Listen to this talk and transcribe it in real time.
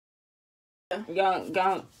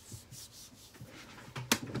Go.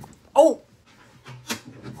 Oh.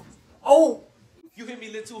 Oh. You hit me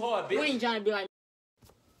a little too hard, bitch. You ain't trying to be like.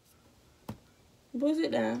 Push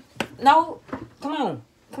it down. No. Come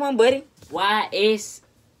on, buddy. YSIA.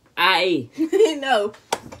 No.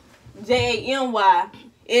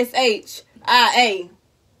 JAMYSHIA.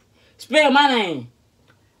 Spell my name.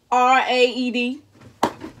 RAED.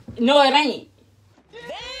 No, it ain't.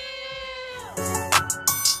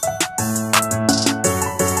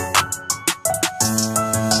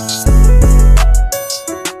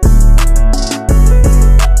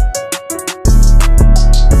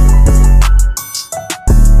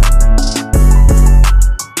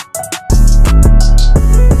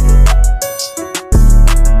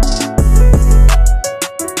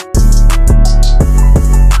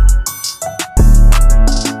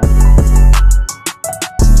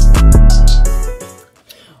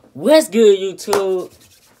 What's good, YouTube?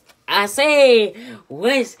 I say,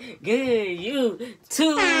 what's good, YouTube? It's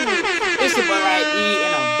your boy, Right E,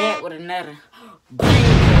 and I'm back with another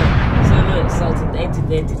banger. So today.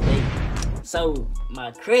 So,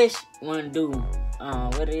 my crush wanna do,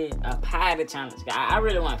 what it is? A pilot challenge. I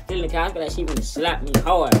really want to feel it, because I feel like she gonna slap me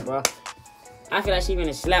hard, bro. I feel like she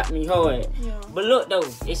gonna slap me hard. Yeah. But look, though,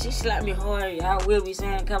 if she slap me hard, y'all will be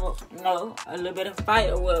saying, a little bit of fight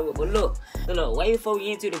or whatever. But look, way before we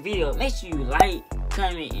get into the video, make sure you like,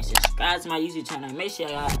 comment, and subscribe to my YouTube channel. Make sure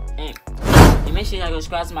y'all, and make sure y'all go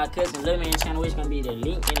subscribe to my cousin Lil Man channel, which is gonna be the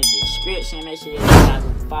link in the description. Make sure y'all go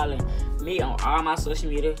follow me on all my social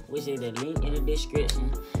media, which is the link in the description.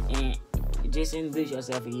 And just introduce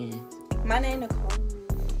yourself again. My name Nicole.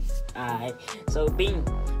 Alright, so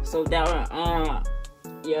that one,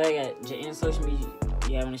 yeah, I got your social media.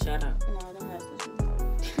 You having a shout out? No, I don't have social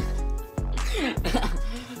media.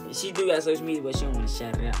 She do got social media, but she don't want to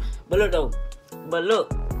shout it out. But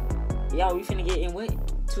look, y'all, we finna get in what? In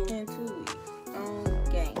 2 weeks.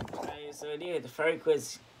 Game. Alright, so there's the first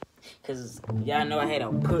question, cause y'all know I had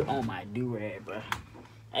to put on my do-rag, bro.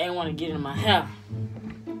 I didn't want to get in my hair.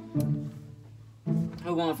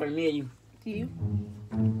 Who going for me or you? You.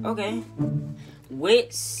 Okay.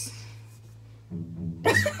 What's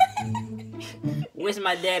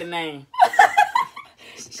my daddy's name?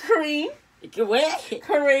 Kareem. What?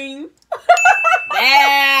 Kareem.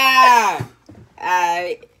 Yeah.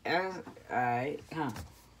 Alright.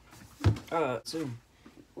 Huh. 2.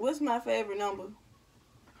 What's my favorite number?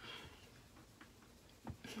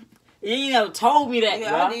 You never told me that, Yeah,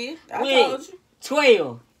 bro. I did. I told you.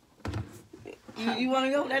 12. You want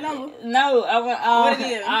to go with that number? No, I want. What it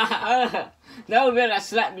is? That would better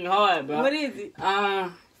slap me hard, bro. What is it?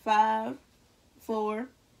 5, 4,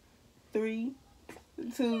 3,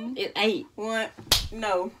 2. It's 8. 1.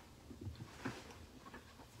 No.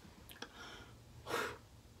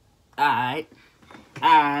 Alright.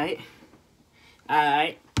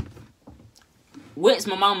 What's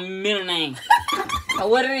my mama's middle name?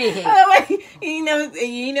 What it is? Oh, wait. You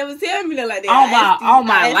ain't never tell me that like that. All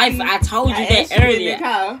my life, I told you that earlier.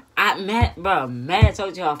 Matt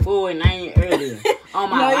told you her full name earlier. On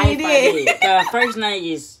my life, I did. The first name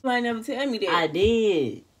is. You ain't never tell me that. I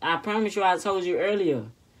did. I promise you, I told you earlier.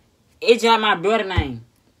 It's just my brother name.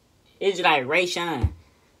 It's just like Ray Sean.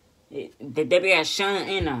 They got Sean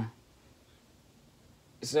in her.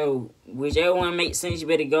 So whichever one makes sense, you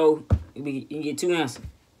better go. You can get 2 answers.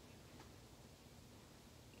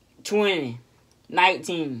 20,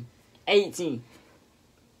 19, 18,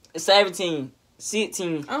 17,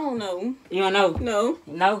 16. I don't know. You don't know? No.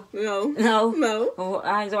 No? No. No? No.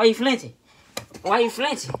 So why you flinching? Why you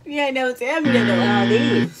flinching? You ain't never tell me that though. I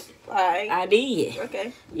did. Alright. I did.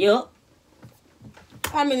 Okay. Yup.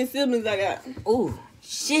 How many siblings I got? Ooh,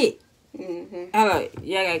 shit. How about,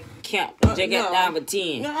 y'all got count. Just got no. down for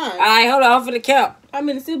 10. Alright, hold on for the count. How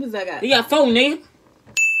many siblings I got? You got 4, nigga.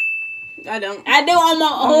 I don't. I do on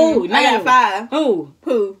my own. I got 5. Who?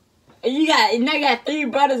 You got 3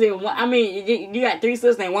 brothers and one. I mean, you got 3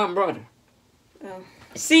 sisters and 1 brother. Oh.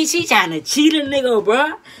 See, she trying to cheat a nigga,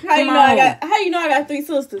 bro. How you know I got 3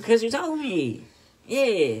 sisters? Cause you told me.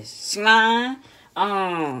 Yes, Slime.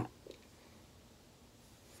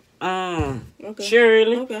 Okay.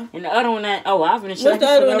 Shirley. Okay. And the other one that. Oh, I've been What's the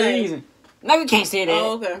other one name? No, we can't say that.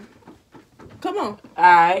 Oh, okay. Come on. All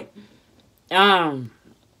right.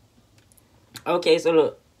 Okay, so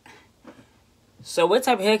look. So what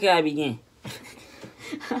type of haircut I begin?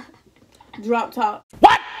 Drop top.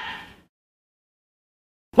 What?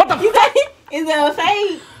 What the fuck? Is that a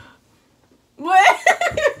fade? What?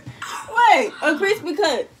 What? A crispy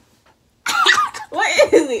cut. What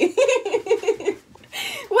is it?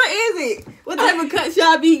 What is it? What type of cut should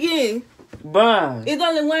I begin? Bruh. It's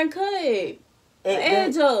only one cut.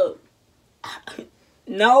 Edge up.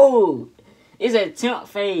 No. It's a temp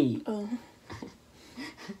fade. Oh.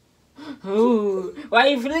 Ooh. Why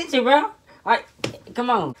you flinching, bro? Why? Come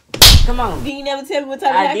on. Come on. Did you never tell me what type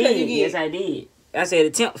of I haircut did. you get? Yes, I did. I said a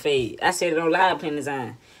temp fade. I said it on live pen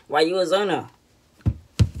design. While you was on there.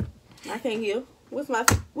 I can't hear. What's my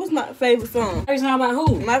favorite song? Favorite song about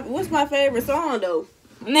who? What's my favorite song though?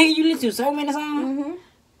 Nigga, you listen to so many songs? Mm-hmm.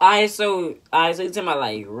 Alright, so you talking about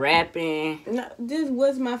like rapping. No, this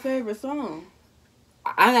was my favorite song.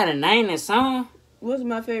 I gotta name this song. What's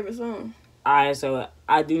my favorite song? Alright, so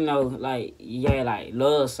I do know like like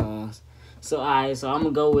love songs. So alright, so I'm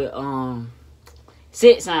gonna go with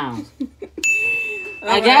Sit Sound.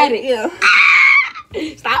 I got it.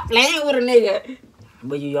 Yeah. Stop playing with a nigga.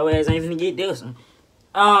 But your ass ain't finna get this one.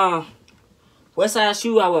 What size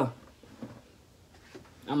shoe I wear?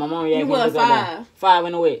 My mom You wear 5. 5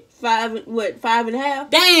 in the way. 5.5?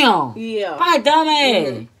 Damn. Yeah. My dumb ass.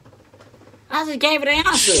 Mhm. I just gave it an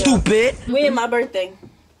answer. Stupid. When my birthday?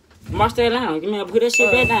 March that down. Give me put that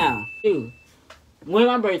shit back down. Dude. When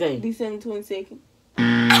my birthday? December 22nd.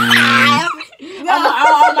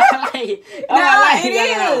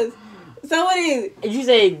 It is. So what is it? You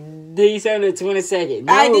say December 22nd.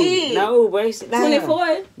 No, I did. No, boy. Sit down.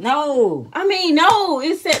 24th? No. I mean, no,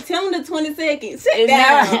 it's September 22nd. Sit It's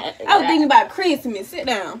down. not. I was thinking about Christmas. Sit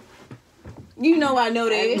down. You know I know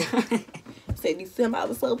that. Say December. I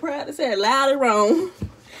was so proud to say it loud and wrong.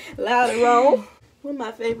 Loud and wrong. What's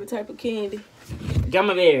my favorite type of candy?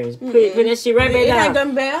 Gummy bears. Put that shit right back It down. ain't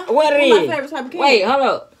gummy bear. What it What's is? my favorite type of candy? Wait, hold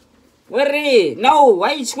up. What it is? No,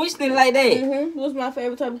 why you twisting it like that? Mm-hmm. What's my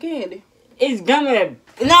favorite type of candy? It's gummy.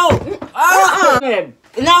 No.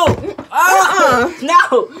 No.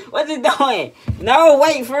 No. What's it doing? No,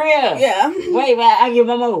 wait, for real. Yeah. Wait, I give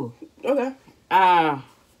one more. Okay.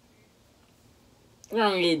 You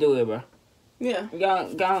don't really do it, bro. Yeah.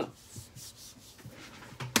 Go.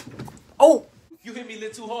 Oh, You hit me a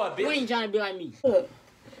little too hard, you bitch. ain't trying to be like me. Look,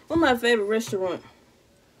 what's my favorite restaurant?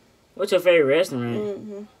 What's your favorite restaurant?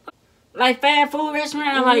 Mm-hmm. Like fast food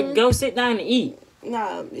restaurant, or like go sit down and eat?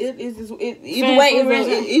 Nah, either Fast way, food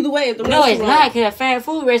restaurant? either way, it's a No, restaurant. it's not, cause a fast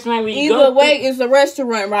food restaurant where you Either go. way, it's a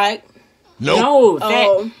restaurant, right? No,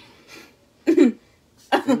 Oh,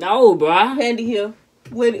 no, bruh. Candy Hill.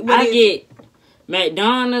 What I is- get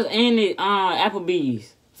McDonald's and the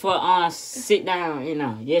Applebee's for sit down. You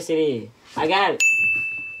know, yes it is. I got it.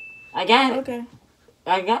 Okay.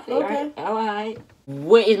 I got it. Okay. Right? All right.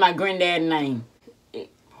 What is my granddad's name?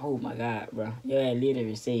 Oh my God, bro. Your ass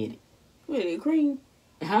literally said it. What is it? Cream?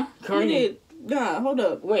 Huh? What Kareem. is? Nah, hold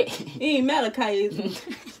up. Wait. It ain't Malachi. Is it?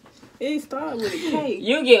 It started with a K.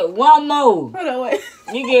 You get one more. Hold on, wait.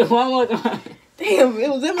 You get one more time. Damn, it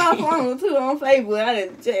was in my phone too on Facebook. I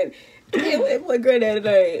didn't check. Damn, what granddaddy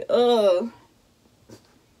name?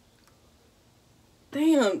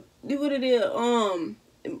 Damn, what it is?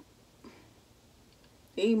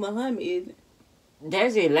 E. Muhammad, is it?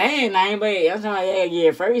 That's his last name, but I'm talking about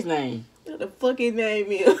your first name. What the fuck his name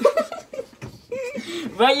is?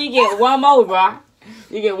 Bro, you get one more, bro.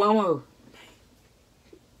 You get one more.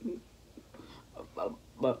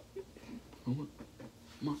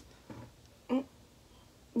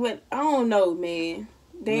 But I don't know, man.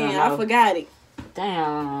 Damn, No. I forgot it.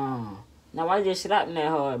 Damn. Now why you just slap me that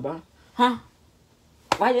hard, bro? Huh?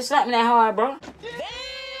 Why you slap me that hard, bro?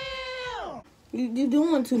 You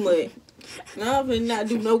doing too much. Now I'm finna not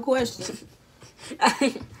do no questions.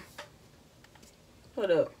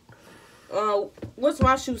 Hold up. What's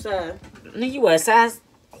my shoe size? Nigga, you what size?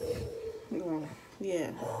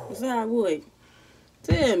 Yeah. Size what?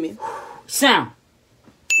 Tell me. Sound.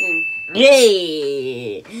 Mm.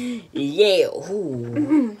 Yeah. Yeah.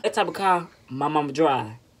 Ooh. That type of car my mama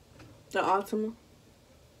drive. The Altima.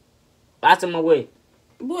 Altima what?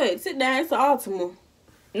 Boy, sit down. It's an Altima.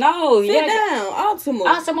 No, Sit down. Altima.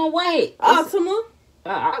 Altima what? Altima.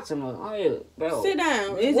 Altima. Oh yeah, bro. Sit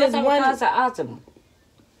down. It's What just type one of car is an Altima?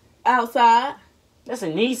 outside. That's a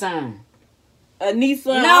Nissan. A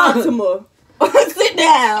Nissan No. Altima. Sit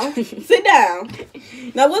down. Sit down.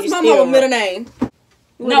 Now, what's You my still mama's middle name?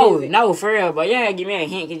 What is it? No, for real, bro. Yeah, give me a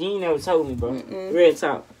hint, cause you ain't never told me, bro. Mm-mm. Real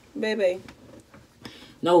talk. Baby.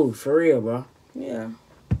 No, for real, bro. Yeah.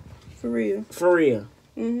 For real. For real.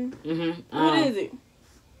 Mm-hmm. What is it?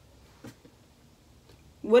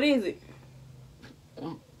 What is it?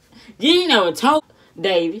 You ain't never told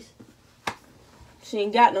Davis. She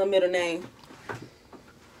ain't got no middle name.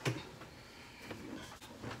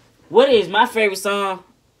 What is my favorite song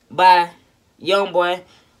by Youngboy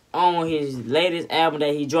on his latest album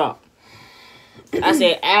that he dropped? I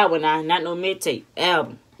said album now, not no mixtape.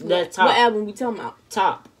 Album. The top. What album we talking about?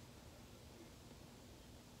 Top.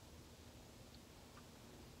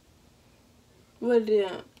 What did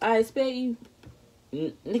I Expect You?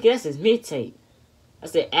 Nigga, that's his mixtape.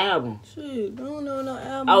 That's the album. Shit, I don't know no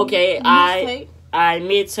album. Okay, Mixtape. I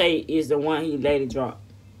mixtape is the one he later dropped.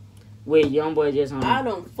 With Youngboy just on. I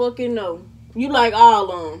don't fucking know. You like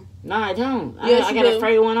all of them. Nah, I don't. Yes, I you got do. a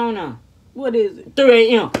favorite one on now. What is it?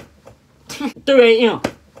 3 a.m. 3 a.m.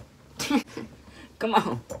 Come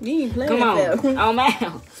on. You ain't playing Come on. that. Oh,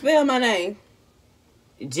 man. Spell my name.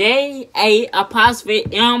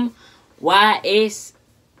 JA''MYSIA.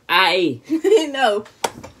 No.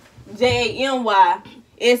 JAMYSHIA.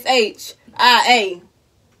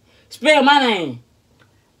 Spell my name.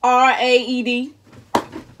 RAED.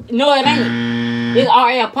 No, it ain't. It's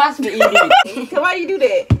RA''ED. So why you do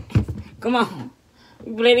that? Come on.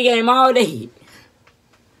 We play the game all day.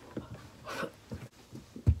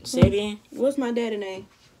 Say it again. What's my daddy name?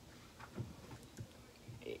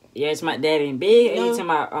 Yeah, it's my daddy in big. No, You talking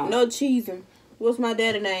about, no cheesing. What's my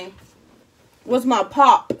daddy name? What's my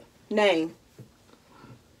pop name?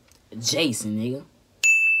 Jason, nigga.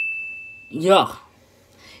 Yeah.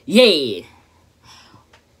 Yeah.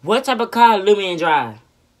 What type of car Lil Man drive?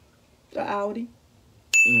 The Audi.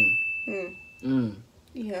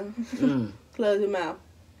 Yeah. Close your mouth.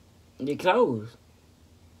 Your clothes.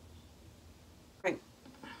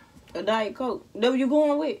 A Diet Coke. That what you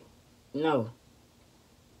going with? No.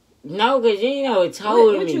 No, because you know it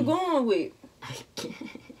told What me. you going with?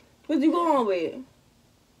 What you going with?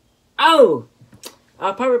 Oh.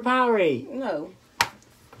 A Purple Powerade. No.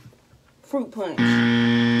 Fruit punch.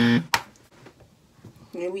 And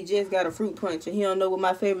we just got a fruit punch, and he don't know what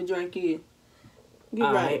my favorite drink is. Get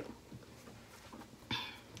All right.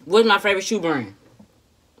 What's my favorite shoe brand?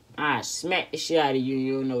 I smack the shit out of you.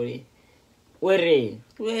 You don't know that. What it is?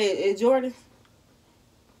 Well, it's Jordan.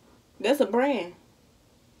 That's a brand.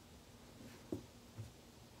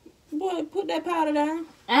 Boy, put that powder down.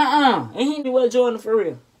 And he knew what Jordan for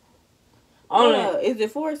real. Only Is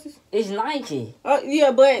it Forces? it's Nike.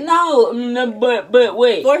 Yeah, but No, but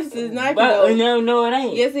wait. Forces is Nike But though. no, it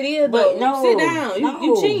ain't. Yes, it is. But Though. no, Sit down. You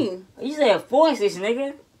no. cheating. You said Forces,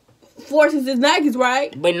 nigga. Forces is Nike's,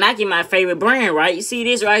 right? But Nike my favorite brand, right? You see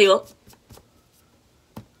this right here?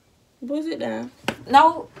 Put it down.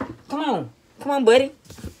 No, come on, buddy.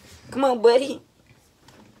 Come on, buddy.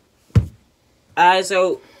 Alright,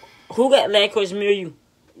 so who got last question meal you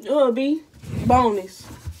B. Bonus.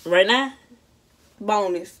 right now?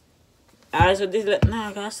 Bonus. Alright, so this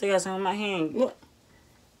nah, I still got some in my hand. What?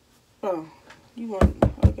 Oh, you want?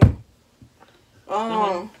 Okay.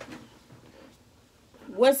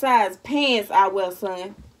 What size pants I wear,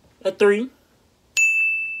 son? A 3.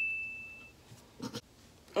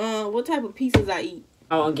 What type of pizzas I eat?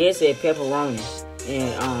 Oh, I guess it pepperoni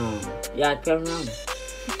and yeah, pepperoni.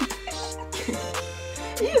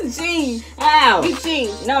 You cheating. Ow! You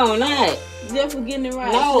cheating. No, not. Just for getting it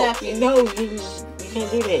right. No, Slap you. no, you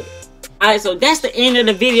can't do that. Alright, so that's the end of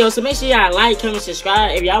the video. So make sure y'all like, comment,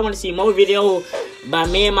 subscribe. If y'all want to see more videos by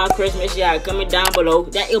me and my crush, make sure y'all comment down below.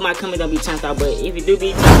 That is my comment don't be turned out, but if it do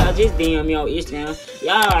be turned out, just DM me on Instagram.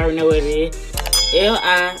 Y'all already know what it is.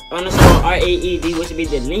 LI_RAED, which should be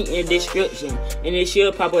the link in the description. And it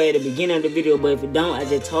should pop up at the beginning of the video. But if it don't, I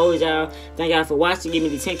just told y'all. Thank y'all for watching. Give me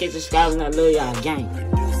the 10K subscribers and I love y'all, gang.